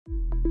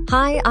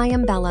Hi, I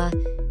am Bella.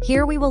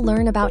 Here we will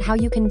learn about how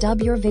you can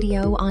dub your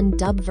video on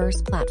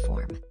Dubverse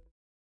platform.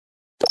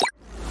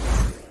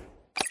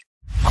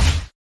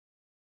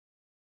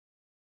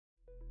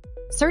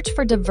 Search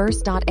for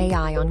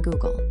Dubverse.ai on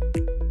Google.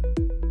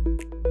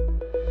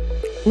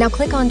 Now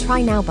click on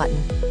Try Now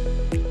button.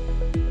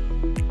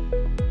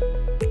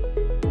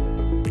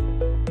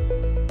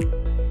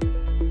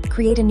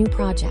 Create a new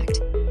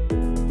project.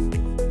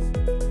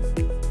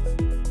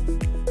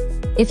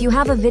 If you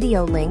have a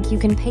video link, you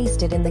can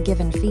paste it in the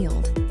given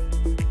field.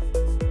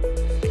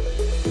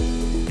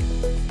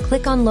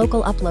 Click on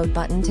Local Upload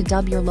button to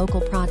dub your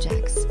local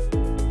projects.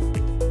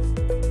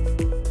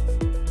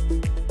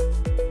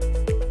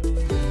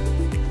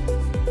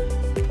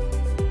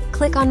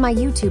 Click on My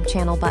YouTube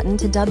channel button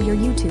to dub your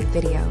YouTube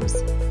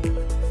videos.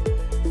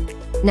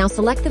 Now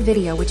select the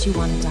video which you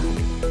want to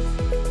dub.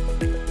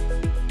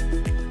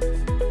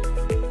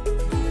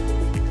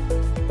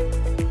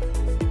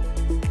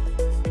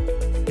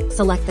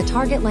 Select the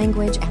target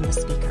language and the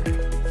speaker.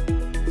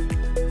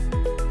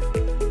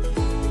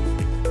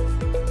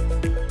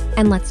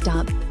 And let's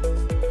dub.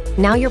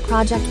 Now your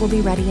project will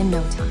be ready in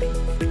no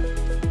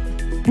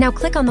time. Now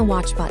click on the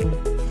Watch button.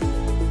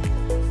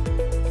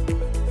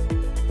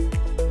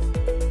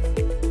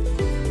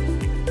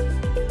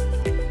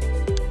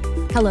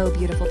 Hello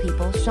beautiful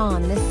people,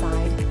 Sean this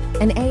side,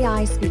 an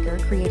AI speaker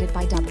created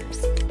by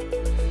Dubverse.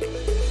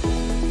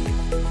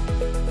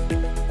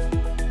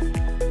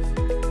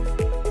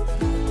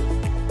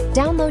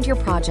 Download your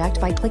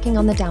project by clicking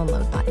on the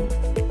Download button.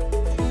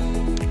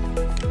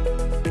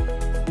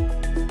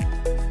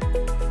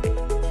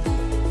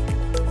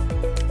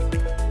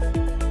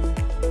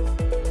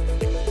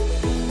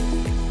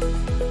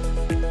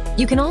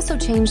 You can also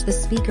change the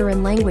speaker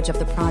and language of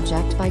the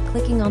project by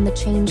clicking on the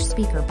Change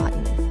Speaker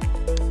button.